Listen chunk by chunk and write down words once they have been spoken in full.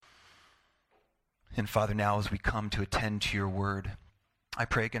And Father, now as we come to attend to your word, I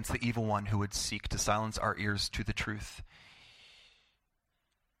pray against the evil one who would seek to silence our ears to the truth.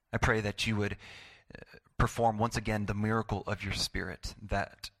 I pray that you would perform once again the miracle of your Spirit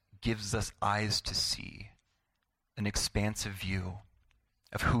that gives us eyes to see, an expansive view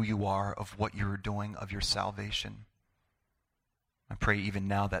of who you are, of what you are doing, of your salvation. I pray even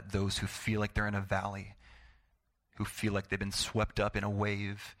now that those who feel like they're in a valley, who feel like they've been swept up in a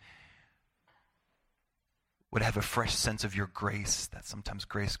wave, would have a fresh sense of your grace, that sometimes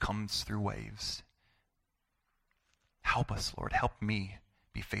grace comes through waves. Help us, Lord. Help me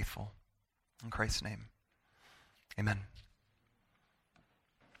be faithful. In Christ's name, amen.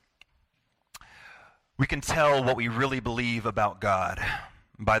 We can tell what we really believe about God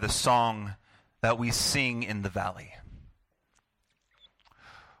by the song that we sing in the valley.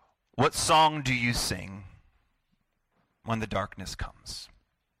 What song do you sing when the darkness comes?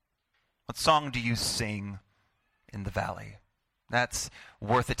 What song do you sing in the valley? That's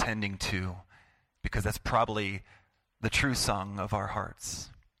worth attending to, because that's probably the true song of our hearts.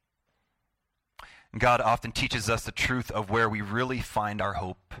 God often teaches us the truth of where we really find our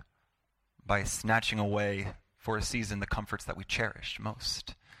hope by snatching away for a season the comforts that we cherish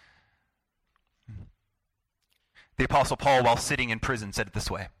most. The Apostle Paul, while sitting in prison, said it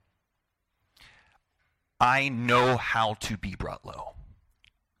this way: I know how to be brought low.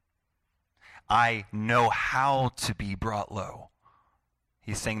 I know how to be brought low.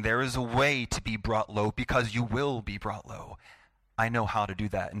 He's saying there is a way to be brought low because you will be brought low. I know how to do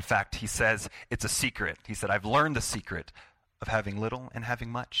that. In fact, he says it's a secret. He said, I've learned the secret of having little and having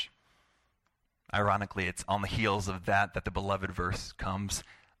much. Ironically, it's on the heels of that the beloved verse comes,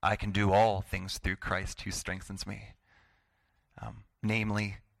 I can do all things through Christ who strengthens me.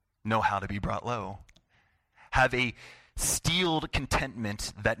 Namely, know how to be brought low. Have a steeled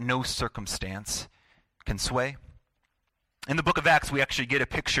contentment that no circumstance can sway. In the book of Acts, we actually get a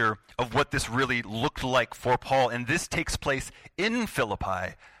picture of what this really looked like for Paul, and this takes place in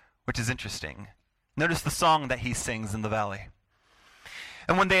Philippi, which is interesting. Notice the song that he sings in the valley.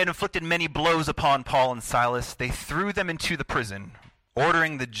 And when they had inflicted many blows upon Paul and Silas, they threw them into the prison,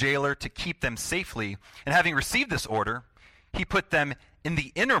 ordering the jailer to keep them safely. And having received this order, he put them in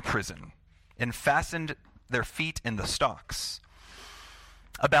the inner prison and fastened their feet in the stocks.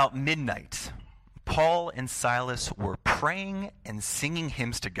 About midnight, Paul and Silas were praying and singing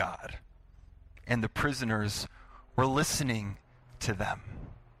hymns to God, and the prisoners were listening to them.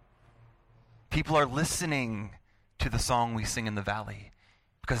 People are listening to the song we sing in the valley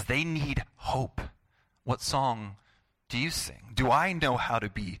because they need hope. What song do you sing? Do I know how to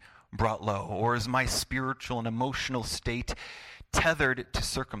be brought low, or is my spiritual and emotional state tethered to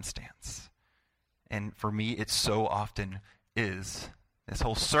circumstance? And for me, it so often is. This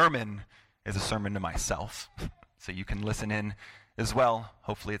whole sermon is a sermon to myself, so you can listen in as well.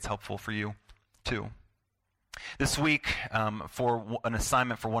 Hopefully it's helpful for you too. This week, for an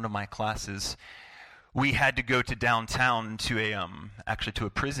assignment for one of my classes, we had to go to downtown to a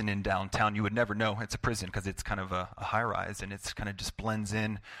prison in downtown. You would never know it's a prison because it's kind of a high-rise, and it's kind of just blends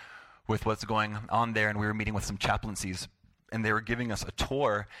in with what's going on there. And we were meeting with some chaplaincies, and they were giving us a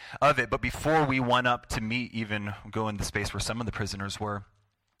tour of it. But before we went up to meet, even go in the space where some of the prisoners were,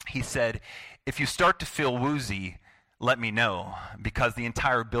 he said, if you start to feel woozy, let me know, because the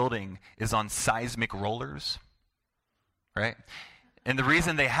entire building is on seismic rollers, right? And the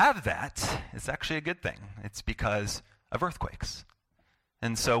reason they have that is actually a good thing. It's because of earthquakes.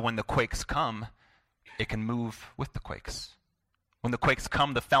 And so when the quakes come, it can move with the quakes. When the quakes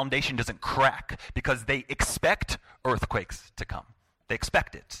come, the foundation doesn't crack because they expect earthquakes to come. They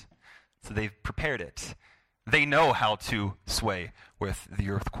expect it. So they've prepared it. They know how to sway with the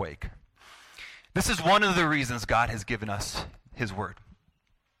earthquake. This is one of the reasons God has given us his word.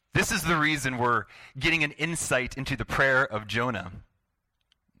 This is the reason we're getting an insight into the prayer of Jonah,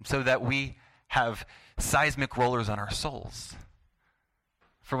 so that we have seismic rollers on our souls.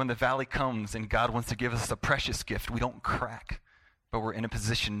 For when the valley comes and God wants to give us a precious gift, we don't crack, but we're in a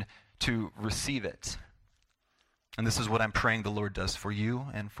position to receive it. And this is what I'm praying the Lord does for you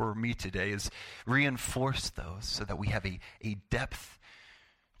and for me today, is reinforce those so that we have a depth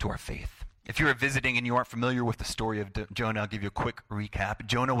to our faith. If you're visiting and you aren't familiar with the story of Jonah, I'll give you a quick recap.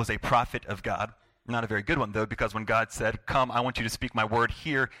 Jonah was a prophet of God. Not a very good one, though, because when God said, come, I want you to speak my word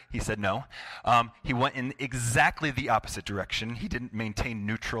here, he said no. He went in exactly the opposite direction. He didn't maintain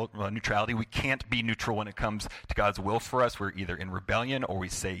neutrality. We can't be neutral when it comes to God's will for us. We're either in rebellion or we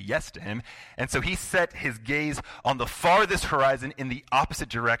say yes to him. And so he set his gaze on the farthest horizon in the opposite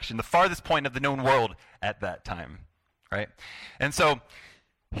direction, the farthest point of the known world at that time, right? And so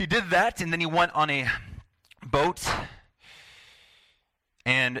He did that, and then he went on a boat,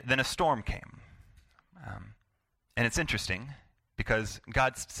 and then a storm came. And it's interesting because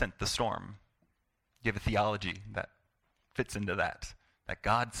God sent the storm. You have a theology that fits into that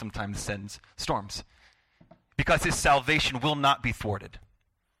God sometimes sends storms because his salvation will not be thwarted.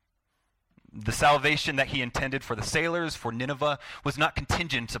 The salvation that he intended for the sailors, for Nineveh, was not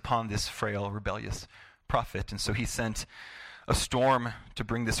contingent upon this frail, rebellious prophet. And so he sent a storm to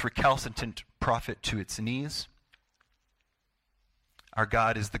bring this recalcitrant prophet to its knees. Our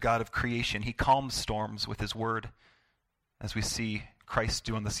God is the God of creation. He calms storms with his word. As we see Christ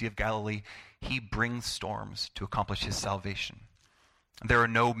do on the Sea of Galilee, he brings storms to accomplish his salvation. There are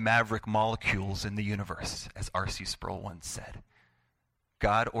no maverick molecules in the universe, as R.C. Sproul once said.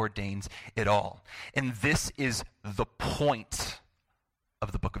 God ordains it all. And this is the point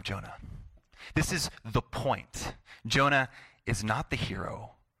of the book of Jonah. This is the point. Jonah is not the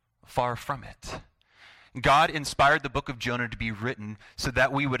hero, far from it. God inspired the book of Jonah to be written so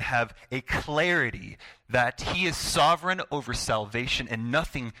that we would have a clarity that he is sovereign over salvation and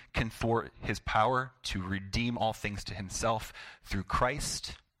nothing can thwart his power to redeem all things to himself through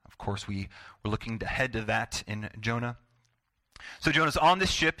Christ. Of course, we're looking ahead to that in Jonah. So Jonah's on this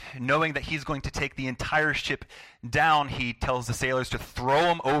ship, knowing that he's going to take the entire ship down. He tells the sailors to throw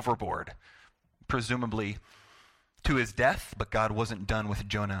him overboard, presumably to his death, but God wasn't done with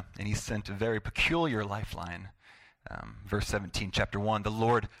Jonah, and he sent a very peculiar lifeline. Verse 17, chapter 1, the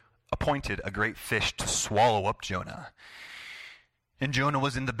Lord appointed a great fish to swallow up Jonah. And Jonah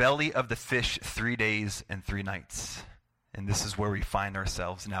was in the belly of the fish 3 days and 3 nights. And this is where we find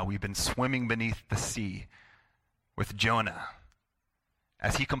ourselves now. We've been swimming beneath the sea with Jonah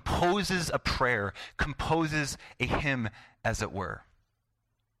as he composes a prayer, composes a hymn, as it were.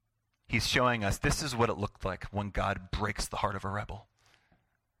 He's showing us this is what it looked like when God breaks the heart of a rebel.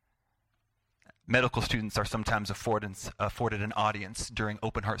 Medical students are sometimes afforded an audience during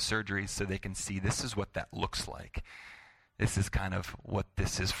open heart surgeries so they can see this is what that looks like. This is kind of what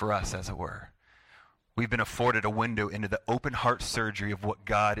this is for us, as it were. We've been afforded a window into the open heart surgery of what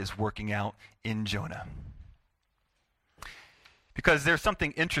God is working out in Jonah. Because there's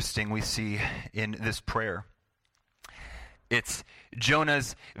something interesting we see in this prayer. It's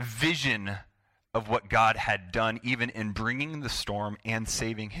Jonah's vision of what God had done, even in bringing the storm and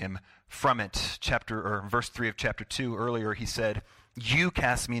saving him from it. Verse 3 of chapter 2, earlier he said, "You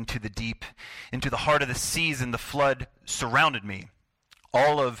cast me into the deep, into the heart of the seas, and the flood surrounded me.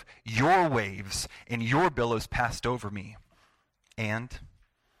 All of your waves and your billows passed over me. And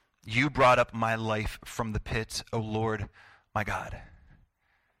you brought up my life from the pit, O Lord, my God."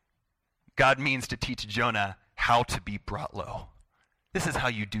 God means to teach Jonah how to be brought low. This is how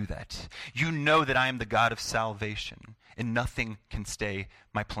you do that. You know that I am the God of salvation, and nothing can stay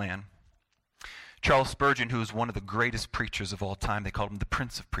my plan. Charles Spurgeon, who is one of the greatest preachers of all time, they called him the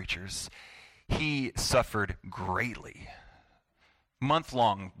Prince of Preachers, he suffered greatly.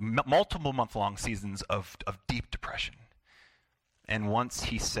 Multiple month-long seasons of deep depression. And once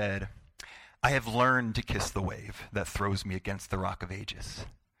he said, "I have learned to kiss the wave that throws me against the rock of ages."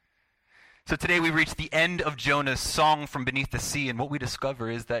 So today we reach the end of Jonah's song from beneath the sea, and what we discover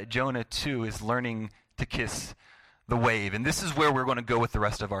is that Jonah too is learning to kiss the wave. And this is where we're going to go with the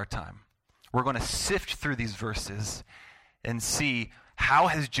rest of our time. We're going to sift through these verses and see how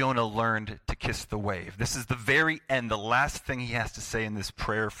has Jonah learned to kiss the wave. This is the very end, the last thing he has to say in this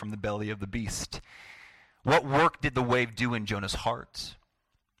prayer from the belly of the beast. What work did the wave do in Jonah's heart?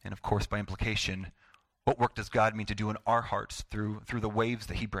 And of course, by implication, what work does God mean to do in our hearts through the waves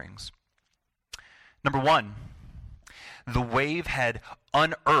that he brings? Number one, the wave had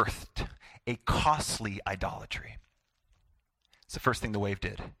unearthed a costly idolatry. It's the first thing the wave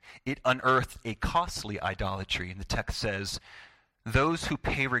did. It unearthed a costly idolatry. And the text says, "Those who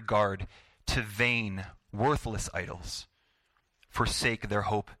pay regard to vain, worthless idols forsake their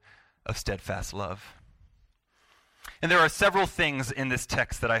hope of steadfast love." And there are several things in this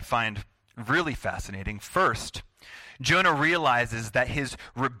text that I find really fascinating. First, Jonah realizes that his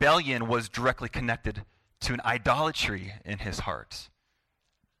rebellion was directly connected to an idolatry in his heart.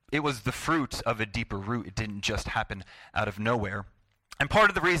 It was the fruit of a deeper root. It didn't just happen out of nowhere. And part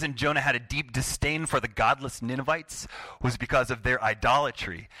of the reason Jonah had a deep disdain for the godless Ninevites was because of their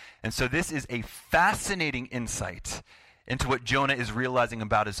idolatry. And so this is a fascinating insight into what Jonah is realizing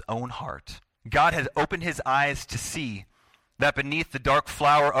about his own heart. God has opened his eyes to see that beneath the dark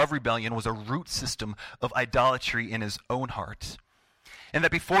flower of rebellion was a root system of idolatry in his own heart. And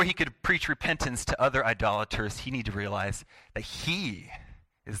that before he could preach repentance to other idolaters, he needed to realize that he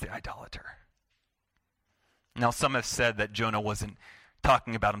is the idolater. Now, some have said that Jonah wasn't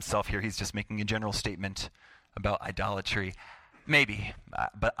talking about himself here. He's just making a general statement about idolatry. Maybe,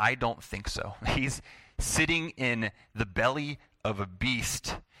 but I don't think so. He's sitting in the belly of a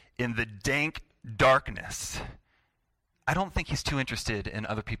beast in the dank darkness. I don't think he's too interested in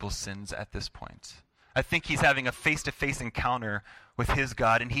other people's sins at this point. I think he's having a face-to-face encounter with his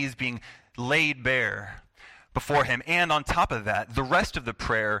God, and he's being laid bare before him. And on top of that, the rest of the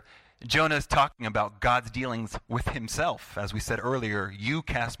prayer, Jonah is talking about God's dealings with himself. As we said earlier, you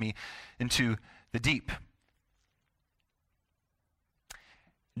cast me into the deep.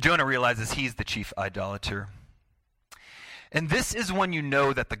 Jonah realizes he's the chief idolater. And this is when you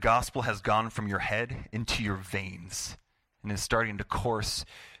know that the gospel has gone from your head into your veins and is starting to course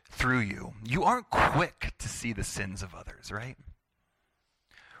through you. You aren't quick to see the sins of others, right?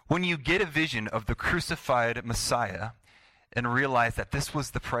 When you get a vision of the crucified Messiah and realize that this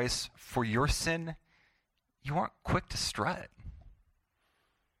was the price for your sin, you aren't quick to strut.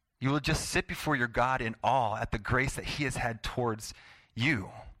 You will just sit before your God in awe at the grace that he has had towards you.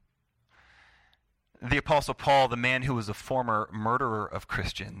 The Apostle Paul, the man who was a former murderer of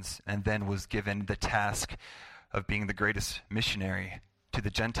Christians and then was given the task of being the greatest missionary to the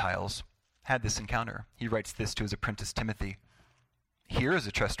Gentiles, had this encounter. He writes this to his apprentice Timothy. Here is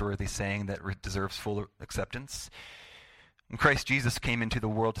a trustworthy saying that deserves full acceptance. Christ Jesus came into the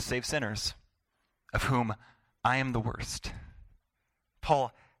world to save sinners, of whom I am the worst.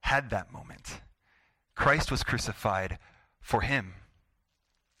 Paul had that moment. Christ was crucified for him.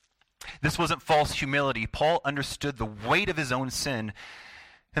 This wasn't false humility. Paul understood the weight of his own sin,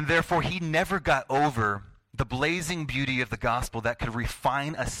 and therefore he never got over the blazing beauty of the gospel that could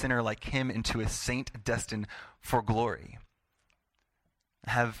refine a sinner like him into a saint destined for glory.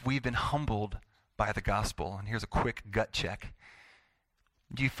 Have we been humbled by the gospel? And here's a quick gut check.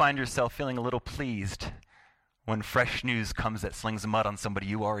 Do you find yourself feeling a little pleased when fresh news comes that slings mud on somebody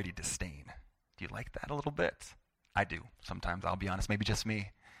you already disdain? Do you like that a little bit? I do. Sometimes, I'll be honest, maybe just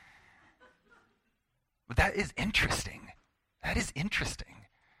me. But that is interesting. That is interesting.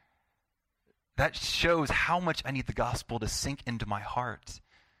 That shows how much I need the gospel to sink into my heart.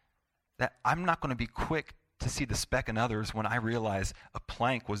 That I'm not going to be quick to see the speck in others when I realize a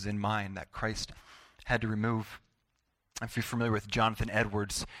plank was in mine that Christ had to remove. If you're familiar with Jonathan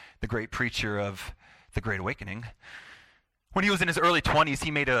Edwards, the great preacher of the Great Awakening, when he was in his early 20s,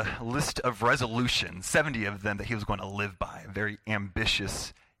 he made a list of resolutions, 70 of them that he was going to live by. A very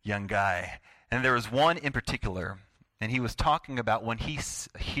ambitious young guy. And there was one in particular, and he was talking about when he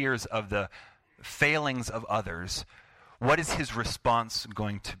hears of the failings of others, what is his response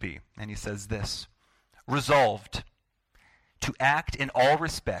going to be? And he says this: resolved to act in all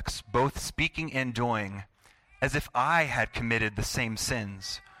respects, both speaking and doing, as if I had committed the same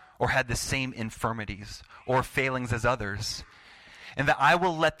sins, or had the same infirmities, or failings as others, and that I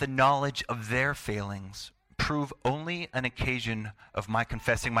will let the knowledge of their failings prove only an occasion of my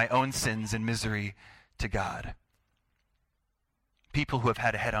confessing my own sins and misery to God. People who have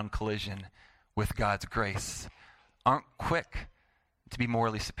had a head-on collision with God's grace aren't quick to be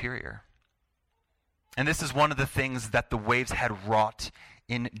morally superior. And this is one of the things that the waves had wrought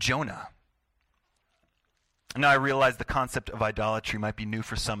in Jonah. Now, I realize the concept of idolatry might be new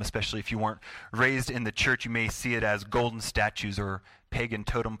for some, especially if you weren't raised in the church. You may see it as golden statues or pagan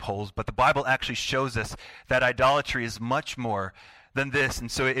totem poles, but the Bible actually shows us that idolatry is much more than this,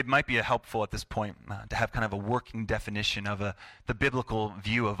 and so it might be helpful at this point to have kind of a working definition of the biblical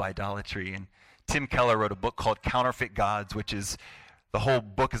view of idolatry. And Tim Keller wrote a book called Counterfeit Gods, which is, the whole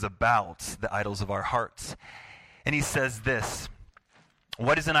book is about the idols of our hearts. And he says this: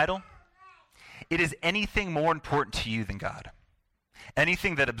 what is an idol? It is anything more important to you than God.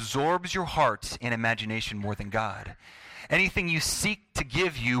 Anything that absorbs your heart and imagination more than God. Anything you seek to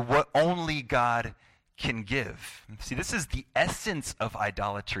give you what only God can give. See, this is the essence of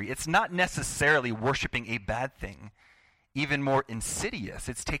idolatry. It's not necessarily worshiping a bad thing. Even more insidious,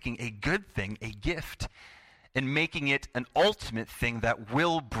 it's taking a good thing, a gift, and making it an ultimate thing that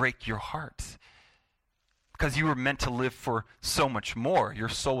will break your heart. Because you were meant to live for so much more. Your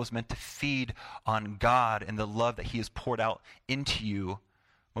soul was meant to feed on God and the love that he has poured out into you,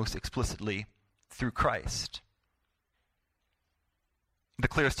 most explicitly through Christ. The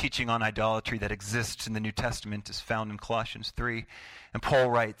clearest teaching on idolatry that exists in the New Testament is found in Colossians 3. And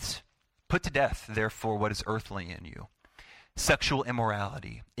Paul writes, "Put to death, therefore, what is earthly in you: sexual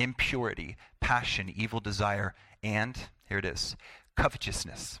immorality, impurity, passion, evil desire, and," here it is,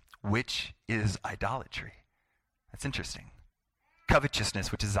 "covetousness, which is idolatry." That's interesting.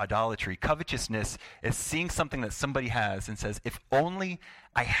 Covetousness, which is idolatry. Covetousness is seeing something that somebody has and says, if only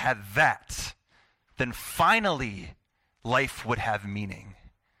I had that, then finally life would have meaning.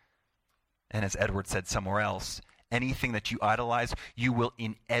 And as Edward said somewhere else, anything that you idolize, you will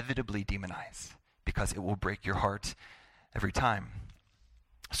inevitably demonize because it will break your heart every time.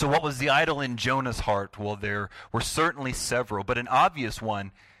 So what was the idol in Jonah's heart? Well, there were certainly several, but an obvious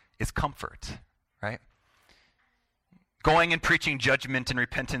one is comfort, right? Going and preaching judgment and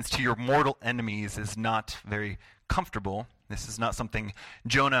repentance to your mortal enemies is not very comfortable. This is not something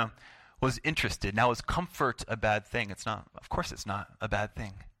Jonah was interested. Now, is comfort a bad thing? It's not. Of course it's not a bad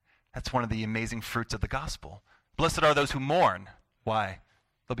thing. That's one of the amazing fruits of the gospel. Blessed are those who mourn. Why?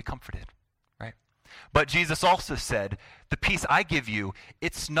 They'll be comforted, right? But Jesus also said, the peace I give you,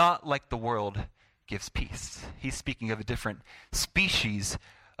 it's not like the world gives peace. He's speaking of a different species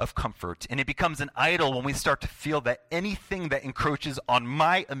of comfort. And it becomes an idol when we start to feel that anything that encroaches on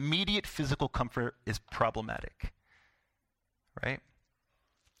my immediate physical comfort is problematic, right?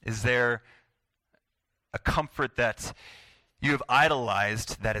 Is there a comfort that you have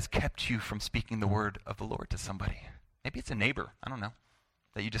idolized that has kept you from speaking the word of the Lord to somebody? Maybe it's a neighbor, I don't know,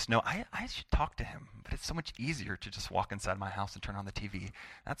 that you just know, I should talk to him, but it's so much easier to just walk inside my house and turn on the TV.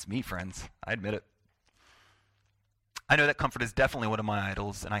 That's me, friends. I admit it. I know that comfort is definitely one of my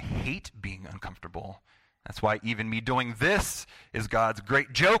idols, and I hate being uncomfortable. That's why even me doing this is God's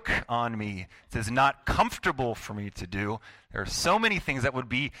great joke on me. It is not comfortable for me to do. There are so many things that would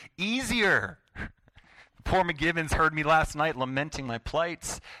be easier. Poor McGivens heard me last night lamenting my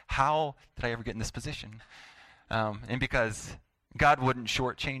plights. How did I ever get in this position? And because God wouldn't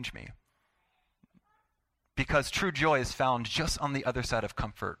shortchange me. Because true joy is found just on the other side of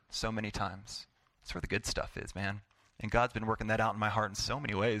comfort so many times. That's where the good stuff is, man. And God's been working that out in my heart in so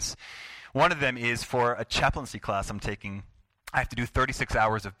many ways. One of them is for a chaplaincy class I'm taking. I have to do 36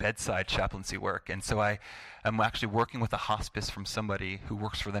 hours of bedside chaplaincy work. And so I am actually working with a hospice from somebody who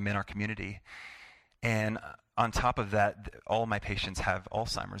works for them in our community. And on top of that, all of my patients have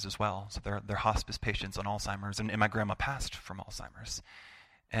Alzheimer's as well. So they're hospice patients on Alzheimer's. And my grandma passed from Alzheimer's.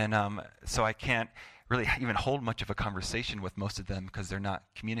 And so I can't really even hold much of a conversation with most of them because they're not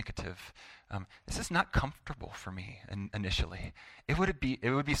communicative. This is not comfortable for me initially. It would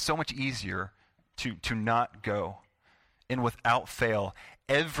be so much easier to not go. And without fail,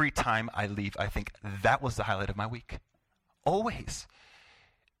 every time I leave, I think that was the highlight of my week. Always.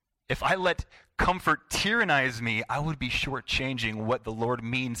 If I let comfort tyrannize me, I would be shortchanging what the Lord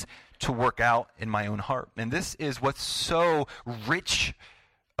means to work out in my own heart. And this is what's so rich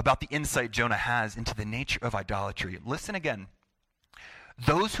about the insight Jonah has into the nature of idolatry. Listen again.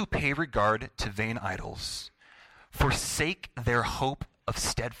 Those who pay regard to vain idols forsake their hope of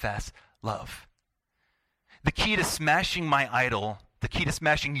steadfast love. The key to smashing my idol, the key to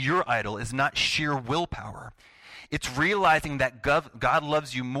smashing your idol, is not sheer willpower. It's realizing that God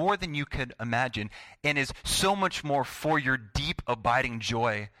loves you more than you could imagine and is so much more for your deep, abiding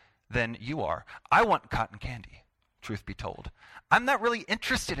joy than you are. I want cotton candy, truth be told. I'm not really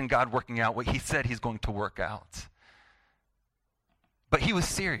interested in God working out what he said he's going to work out. But he was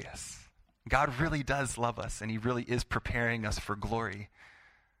serious. God really does love us, and he really is preparing us for glory.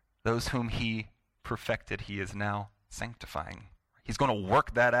 Those whom he perfected, he is now sanctifying. He's going to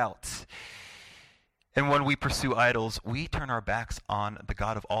work that out. And when we pursue idols, we turn our backs on the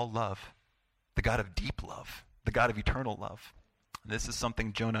God of all love, the God of deep love, the God of eternal love. This is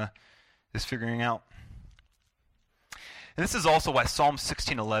something Jonah is figuring out. And this is also why Psalm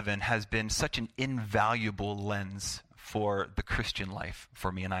 16:11 has been such an invaluable lens for the Christian life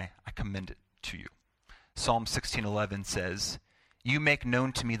for me, and I commend it to you. Psalm 16:11 says, "You make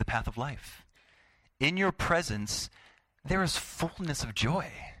known to me the path of life. In your presence there is fullness of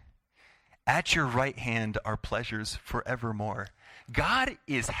joy. At your right hand are pleasures forevermore." God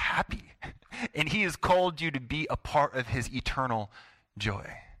is happy, and he has called you to be a part of his eternal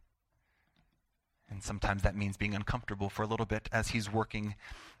joy. And sometimes that means being uncomfortable for a little bit as he's working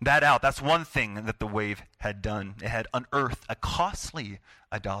that out. That's one thing that the wave had done. It had unearthed a costly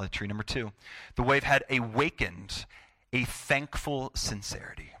idolatry. Number two, the wave had awakened a thankful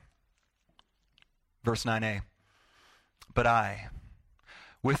sincerity. Verse 9a, "But I,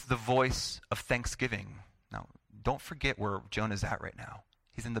 with the voice of thanksgiving." Now, don't forget where Jonah's at right now.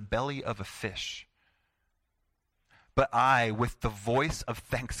 He's in the belly of a fish. "But I, with the voice of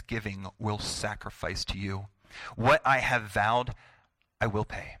thanksgiving, will sacrifice to you. What I have vowed, I will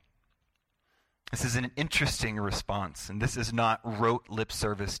pay." This is an interesting response, and this is not rote lip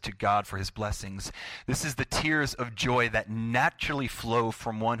service to God for his blessings. This is the tears of joy that naturally flow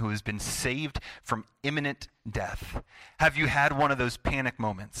from one who has been saved from imminent death. Have you had one of those panic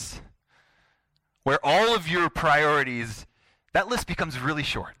moments where all of your priorities, that list becomes really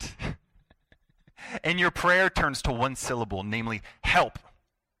short? And your prayer turns to one syllable, namely, help.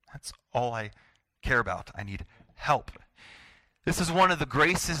 That's all I care about. I need help. This is one of the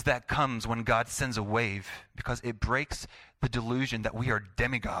graces that comes when God sends a wave, because it breaks the delusion that we are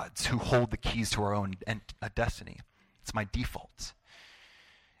demigods who hold the keys to our own destiny. It's my default.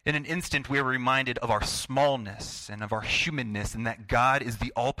 In an instant, we are reminded of our smallness and of our humanness, and that God is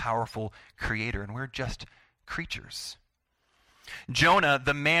the all-powerful creator, and we're just creatures. Jonah,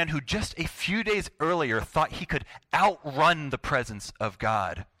 the man who just a few days earlier thought he could outrun the presence of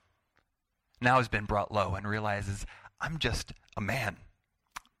God, now has been brought low and realizes, I'm just a man.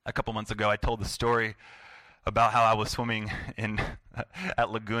 A couple months ago, I told the story about how I was swimming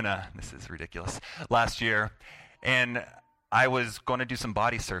at Laguna. This is ridiculous. Last year, and I was going to do some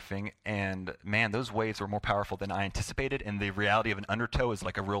body surfing, and man, those waves were more powerful than I anticipated, and the reality of an undertow is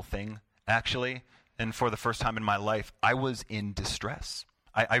like a real thing, actually. And for the first time in my life, I was in distress.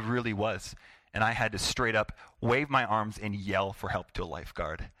 I really was. And I had to straight up wave my arms and yell for help to a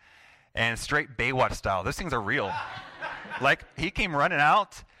lifeguard. And straight Baywatch style, those things are real. Like, he came running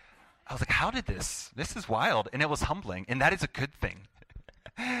out. I was like, how did this? This is wild. And it was humbling, and that is a good thing.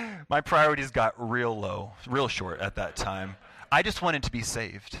 My priorities got real low, real short at that time. I just wanted to be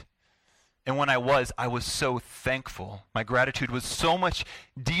saved. And when I was so thankful. My gratitude was so much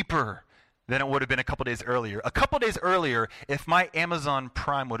deeper than it would have been a couple days earlier. A couple days earlier, if my Amazon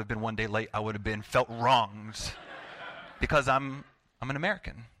Prime would have been one day late, I would have felt wronged. Because I'm an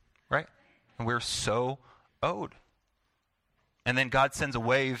American, right? And we're so owed. And then God sends a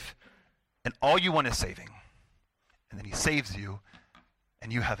wave, and all you want is saving. And then he saves you,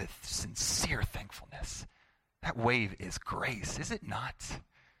 and you have a sincere thankfulness. That wave is grace, is it not?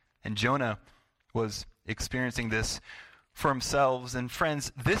 And Jonah was experiencing this for themselves. And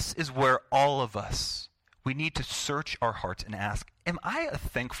friends, this is where all of us, we need to search our hearts and ask, am I a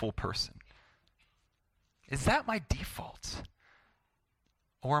thankful person? Is that my default?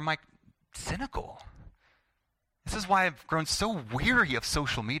 Or am I cynical? This is why I've grown so weary of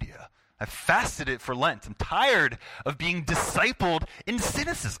social media. I've fasted it for Lent. I'm tired of being discipled in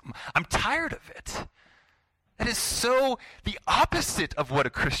cynicism. I'm tired of it. That is so the opposite of what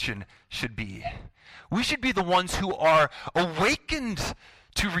a Christian should be. We should be the ones who are awakened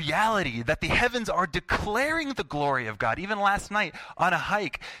to reality, that the heavens are declaring the glory of God. Even last night on a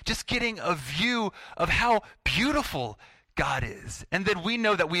hike, just getting a view of how beautiful God is. And then we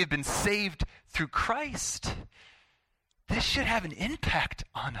know that we have been saved through Christ. This should have an impact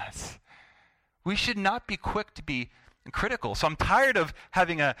on us. We should not be quick to be critical. So I'm tired of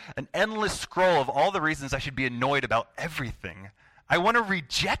having an endless scroll of all the reasons I should be annoyed about everything. I want to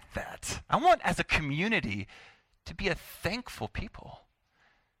reject that. I want, as a community, to be a thankful people,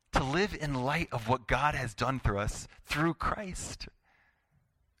 to live in light of what God has done through us through Christ.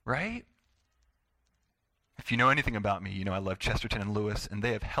 Right? If you know anything about me, you know I love Chesterton and Lewis, and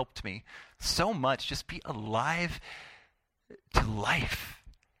they have helped me so much just be alive to life.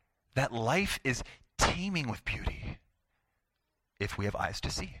 That life is teeming with beauty if we have eyes to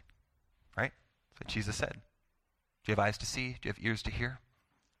see, right? That's what Jesus said. Do you have eyes to see? Do you have ears to hear?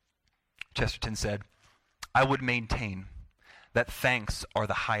 Chesterton said, I would maintain that thanks are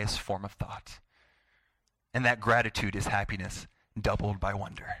the highest form of thought, and that gratitude is happiness doubled by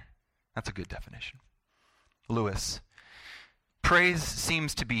wonder. That's a good definition. Lewis, praise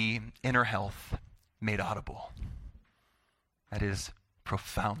seems to be inner health made audible. That is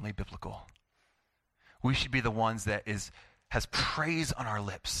profoundly biblical. We should be the ones that has praise on our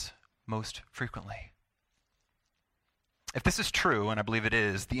lips most frequently. If this is true, and I believe it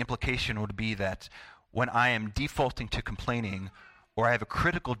is, the implication would be that when I am defaulting to complaining or I have a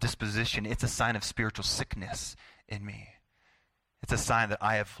critical disposition, it's a sign of spiritual sickness in me. It's a sign that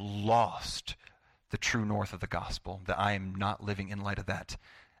I have lost the true north of the gospel, that I am not living in light of that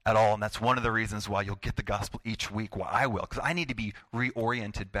at all. And that's one of the reasons why you'll get the gospel each week. Why I will, because I need to be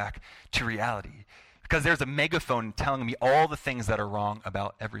reoriented back to reality. Because there's a megaphone telling me all the things that are wrong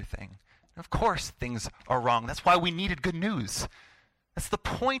about everything. And of course, things are wrong. That's why we needed good news. That's the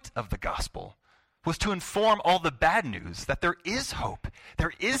point of the gospel, was to inform all the bad news that there is hope,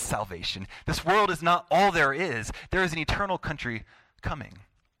 there is salvation. This world is not all there is. There is an eternal country coming.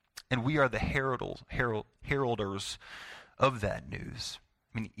 And we are the heralders of that news.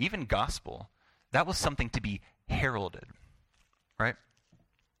 I mean, even gospel, that was something to be heralded, right?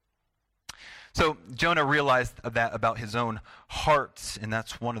 So Jonah realized that about his own heart, and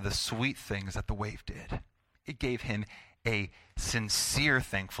that's one of the sweet things that the wave did. It gave him a sincere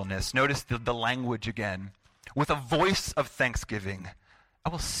thankfulness. Notice the language again. With a voice of thanksgiving, I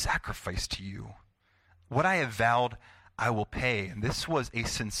will sacrifice to you. What I have vowed, I will pay. And this was a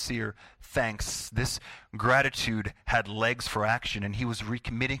sincere thanks. This gratitude had legs for action, and he was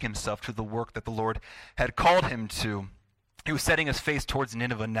recommitting himself to the work that the Lord had called him to. He was setting his face towards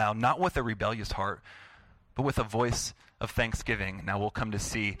Nineveh now, not with a rebellious heart, but with a voice of thanksgiving. Now we'll come to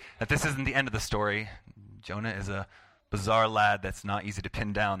see that this isn't the end of the story. Jonah is a bizarre lad that's not easy to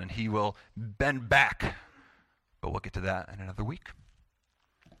pin down, and he will bend back. But we'll get to that in another week.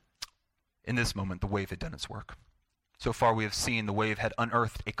 In this moment, the wave had done its work. So far, we have seen the wave had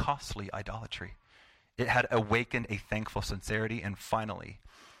unearthed a costly idolatry. It had awakened a thankful sincerity, and finally,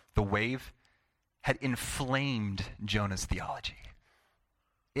 the wave had inflamed Jonah's theology.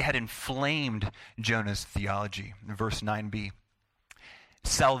 It had inflamed Jonah's theology. In verse 9b,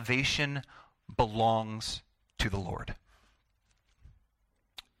 salvation belongs to the Lord.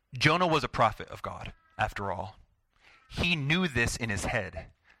 Jonah was a prophet of God, after all. He knew this in his head.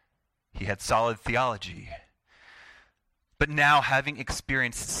 He had solid theology. But now, having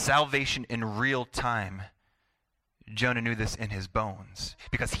experienced salvation in real time, Jonah knew this in his bones,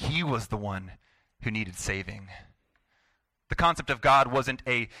 because he was the one who needed saving. The concept of God wasn't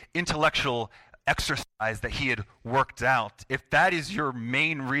an intellectual exercise that he had worked out. If that is your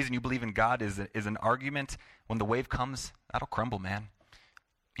main reason you believe in God is an argument, when the wave comes, that'll crumble, man.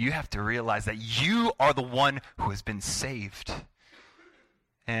 You have to realize that you are the one who has been saved.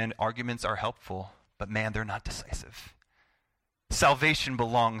 And arguments are helpful, but man, they're not decisive. Salvation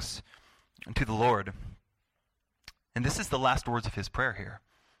belongs to the Lord. And this is the last words of his prayer here.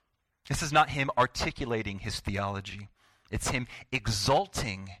 This is not him articulating his theology. It's him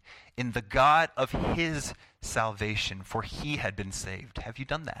exulting in the God of his salvation, for he had been saved. Have you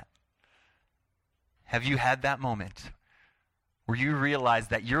done that? Have you had that moment where you realized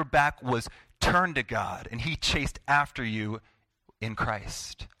that your back was turned to God and he chased after you in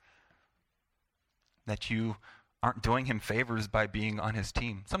Christ? That you aren't doing him favors by being on his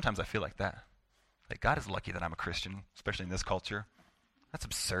team. Sometimes I feel like that. Like, God is lucky that I'm a Christian, especially in this culture. That's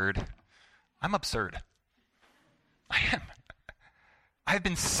absurd. I'm absurd. I am. I've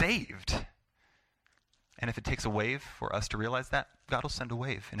been saved. And if it takes a wave for us to realize that, God will send a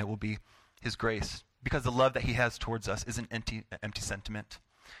wave, and it will be his grace. Because the love that he has towards us isn't empty sentiment.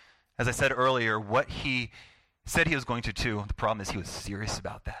 As I said earlier, what he said he was going to do, the problem is he was serious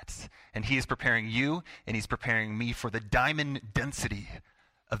about that. And he is preparing you, and he's preparing me for the diamond density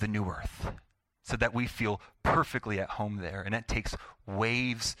of the new earth, so that we feel perfectly at home there. And it takes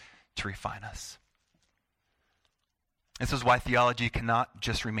waves to refine us. This is why theology cannot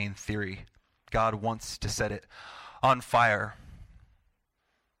just remain theory. God wants to set it on fire.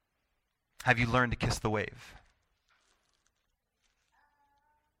 Have you learned to kiss the wave?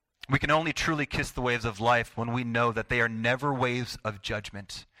 We can only truly kiss the waves of life when we know that they are never waves of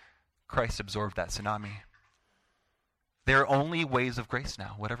judgment. Christ absorbed that tsunami. They are only waves of grace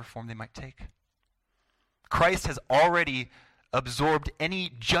now, whatever form they might take. Christ has already absorbed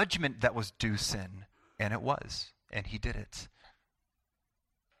any judgment that was due sin, and it was, and he did it.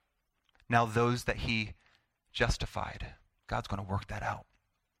 Now those that he justified, God's going to work that out.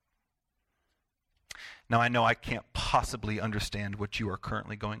 Now I know I can't possibly understand what you are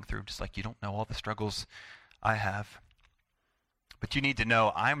currently going through, just like you don't know all the struggles I have. But you need to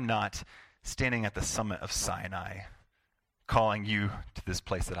know I'm not standing at the summit of Sinai calling you to this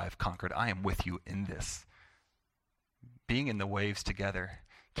place that I've conquered. I am with you in this. Being in the waves together,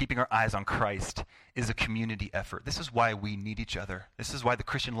 keeping our eyes on Christ, is a community effort. This is why we need each other. This is why the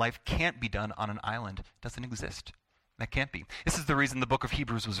Christian life can't be done on an island. It doesn't exist. That can't be. This is the reason the book of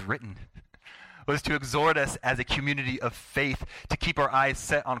Hebrews was written, was to exhort us as a community of faith to keep our eyes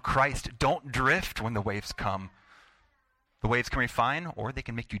set on Christ. Don't drift when the waves come. The waves can refine, or they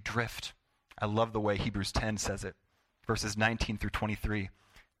can make you drift. I love the way Hebrews 10 says it, verses 19 through 23.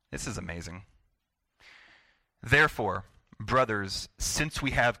 This is amazing. Therefore, brothers, since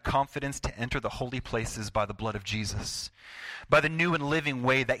we have confidence to enter the holy places by the blood of Jesus, by the new and living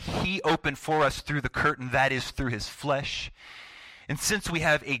way that he opened for us through the curtain, that is, through his flesh, and since we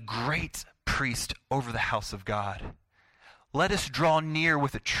have a great priest over the house of God, let us draw near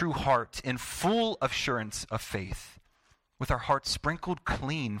with a true heart in full assurance of faith, with our hearts sprinkled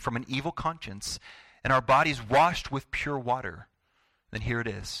clean from an evil conscience and our bodies washed with pure water. Then here it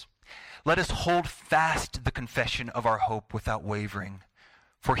is. Let us hold fast the confession of our hope without wavering,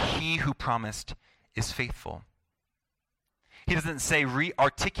 for he who promised is faithful. He doesn't say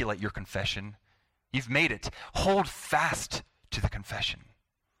re-articulate your confession. You've made it. Hold fast to the confession.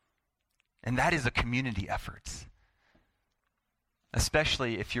 And that is a community effort,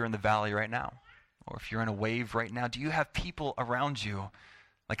 especially if you're in the valley right now, or if you're in a wave right now. Do you have people around you,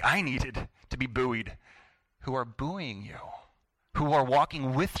 like I needed to be buoyed? who are booing you, who are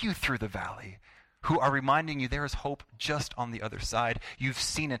walking with you through the valley, who are reminding you there is hope just on the other side. You've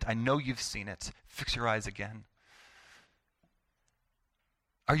seen it. I know you've seen it. Fix your eyes again.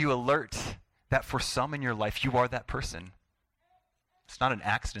 Are you alert that for some in your life, you are that person? It's not an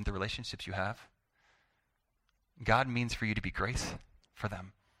accident, the relationships you have. God means for you to be grace for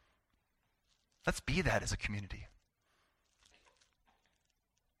them. Let's be that as a community.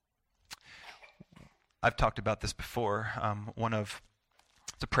 I've talked about this before.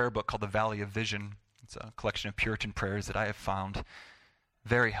 It's a prayer book called The Valley of Vision. It's a collection of Puritan prayers that I have found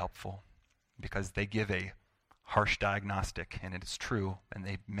very helpful because they give a harsh diagnostic, and it is true, and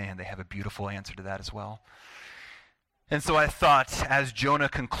they have a beautiful answer to that as well. And so I thought, as Jonah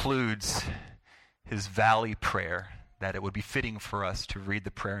concludes his valley prayer, that it would be fitting for us to read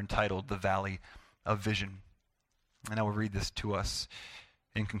the prayer entitled The Valley of Vision. And I will read this to us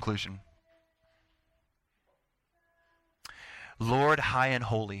in conclusion. Lord, high and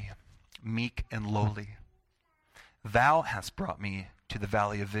holy, meek and lowly, thou hast brought me to the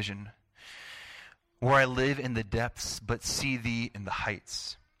valley of vision, where I live in the depths, but see thee in the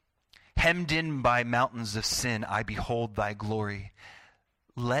heights. Hemmed in by mountains of sin, I behold thy glory.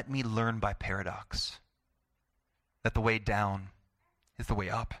 Let me learn by paradox that the way down is the way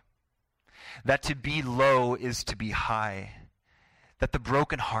up, that to be low is to be high, that the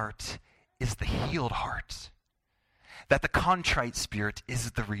broken heart is the healed heart, that the contrite spirit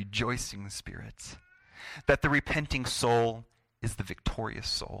is the rejoicing spirit, that the repenting soul is the victorious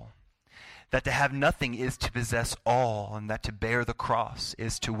soul, that to have nothing is to possess all, and that to bear the cross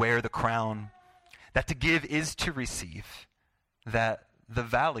is to wear the crown, that to give is to receive, that the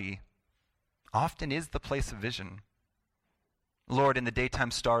valley often is the place of vision. Lord, in the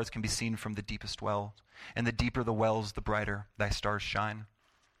daytime stars can be seen from the deepest well, and the deeper the wells, the brighter thy stars shine.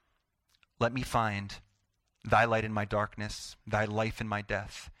 Let me find thy light in my darkness, thy life in my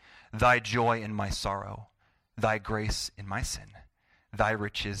death, thy joy in my sorrow, thy grace in my sin, thy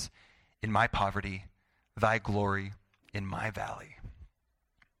riches in my poverty, thy glory in my valley.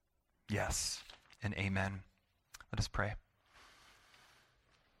 Yes, and amen. Let us pray.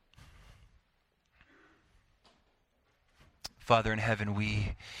 Father in heaven,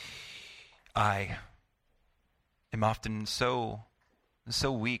 I am often so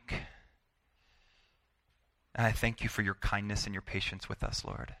weak. And I thank you for your kindness and your patience with us,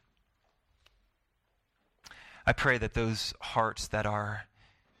 Lord. I pray that those hearts that are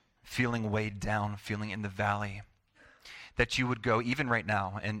feeling weighed down, feeling in the valley, that you would go even right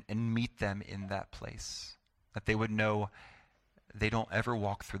now and meet them in that place. That they would know they don't ever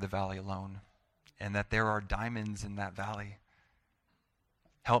walk through the valley alone, and that there are diamonds in that valley.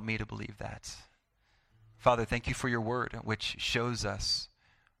 Help me to believe that. Father, thank you for your word, which shows us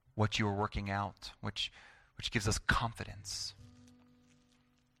what you are working out, which gives us confidence.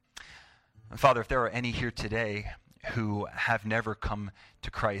 And Father, if there are any here today who have never come to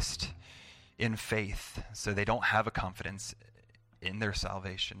Christ in faith, so they don't have a confidence in their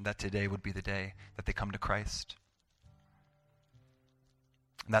salvation, that today would be the day that they come to Christ.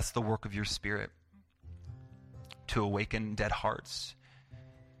 And that's the work of your Spirit, to awaken dead hearts,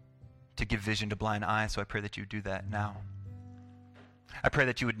 to give vision to blind eyes. So I pray that you do that now. I pray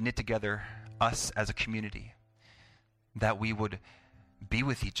that you would knit together us as a community, that we would be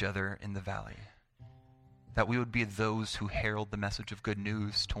with each other in the valley, that we would be those who herald the message of good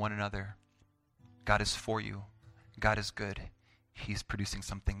news to one another. God is for you. God is good. He's producing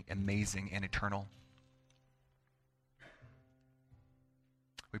something amazing and eternal.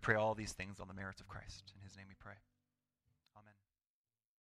 We pray all these things on the merits of Christ. In his name we pray.